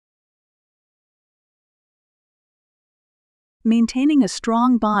maintaining a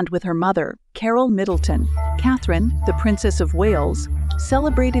strong bond with her mother, Carol Middleton. Katherine, the Princess of Wales,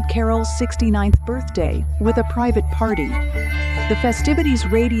 celebrated Carol's 69th birthday with a private party. The festivities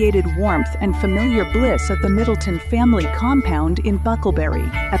radiated warmth and familiar bliss at the Middleton family compound in Buckleberry.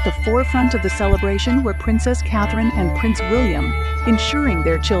 At the forefront of the celebration were Princess Katherine and Prince William, ensuring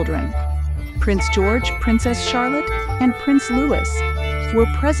their children, Prince George, Princess Charlotte, and Prince Louis, were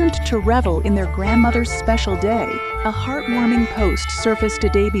present to revel in their grandmother's special day. A heartwarming post surfaced a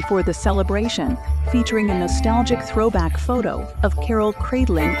day before the celebration, featuring a nostalgic throwback photo of Carol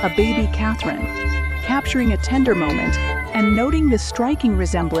cradling a baby Katherine, capturing a tender moment and noting the striking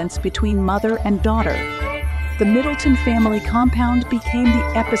resemblance between mother and daughter. The Middleton family compound became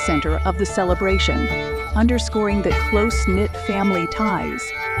the epicenter of the celebration, underscoring the close-knit family ties.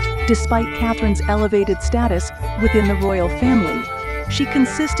 Despite Katherine's elevated status within the royal family, she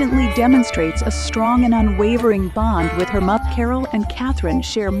consistently demonstrates a strong and unwavering bond with her mother. Carol and Katherine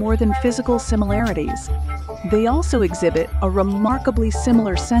share more than physical similarities. They also exhibit a remarkably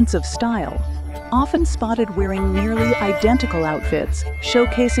similar sense of style, often spotted wearing nearly identical outfits,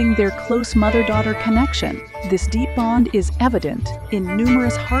 showcasing their close mother-daughter connection. This deep bond is evident in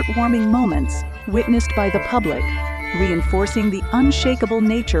numerous heartwarming moments witnessed by the public, reinforcing the unshakable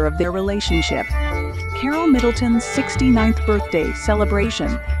nature of their relationship. Carol Middleton's 69th birthday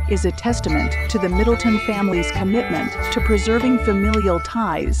celebration is a testament to the Middleton family's commitment to preserving familial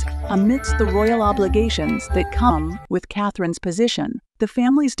ties amidst the royal obligations that come with Katherine's position. The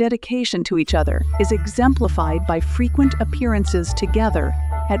family's dedication to each other is exemplified by frequent appearances together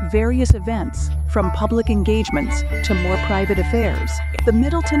at various events, from public engagements to more private affairs. The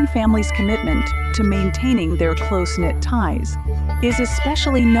Middleton family's commitment to maintaining their close-knit ties is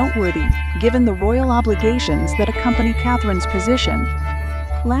especially noteworthy given the royal obligations that accompany Katherine's position.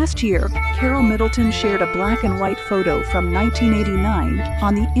 Last year, Carol Middleton shared a black and white photo from 1989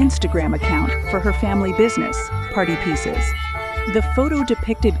 on the Instagram account for her family business, Party Pieces. The photo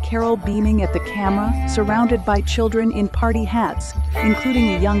depicted Carol beaming at the camera, surrounded by children in party hats, including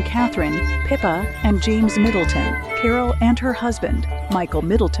a young Katherine, Pippa, and James Middleton. Carol and her husband, Michael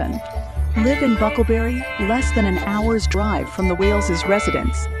Middleton, live in Buckleberry, less than an hour's drive from the Wales's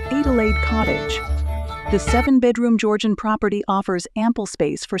residence, Adelaide Cottage. The 7-bedroom Georgian property offers ample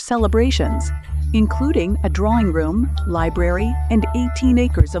space for celebrations, including a drawing room, library, and 18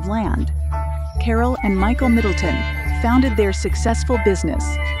 acres of land. Carol and Michael Middleton founded their successful business,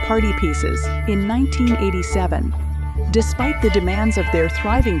 Party Pieces, in 1987. Despite the demands of their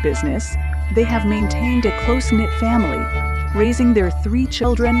thriving business, they have maintained a close-knit family, raising their 3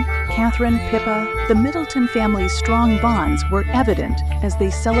 children, Katherine, Pippa. The Middleton family's strong bonds were evident as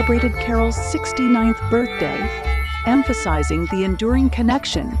they celebrated Carol's 69th birthday, emphasizing the enduring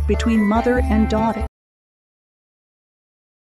connection between mother and daughter.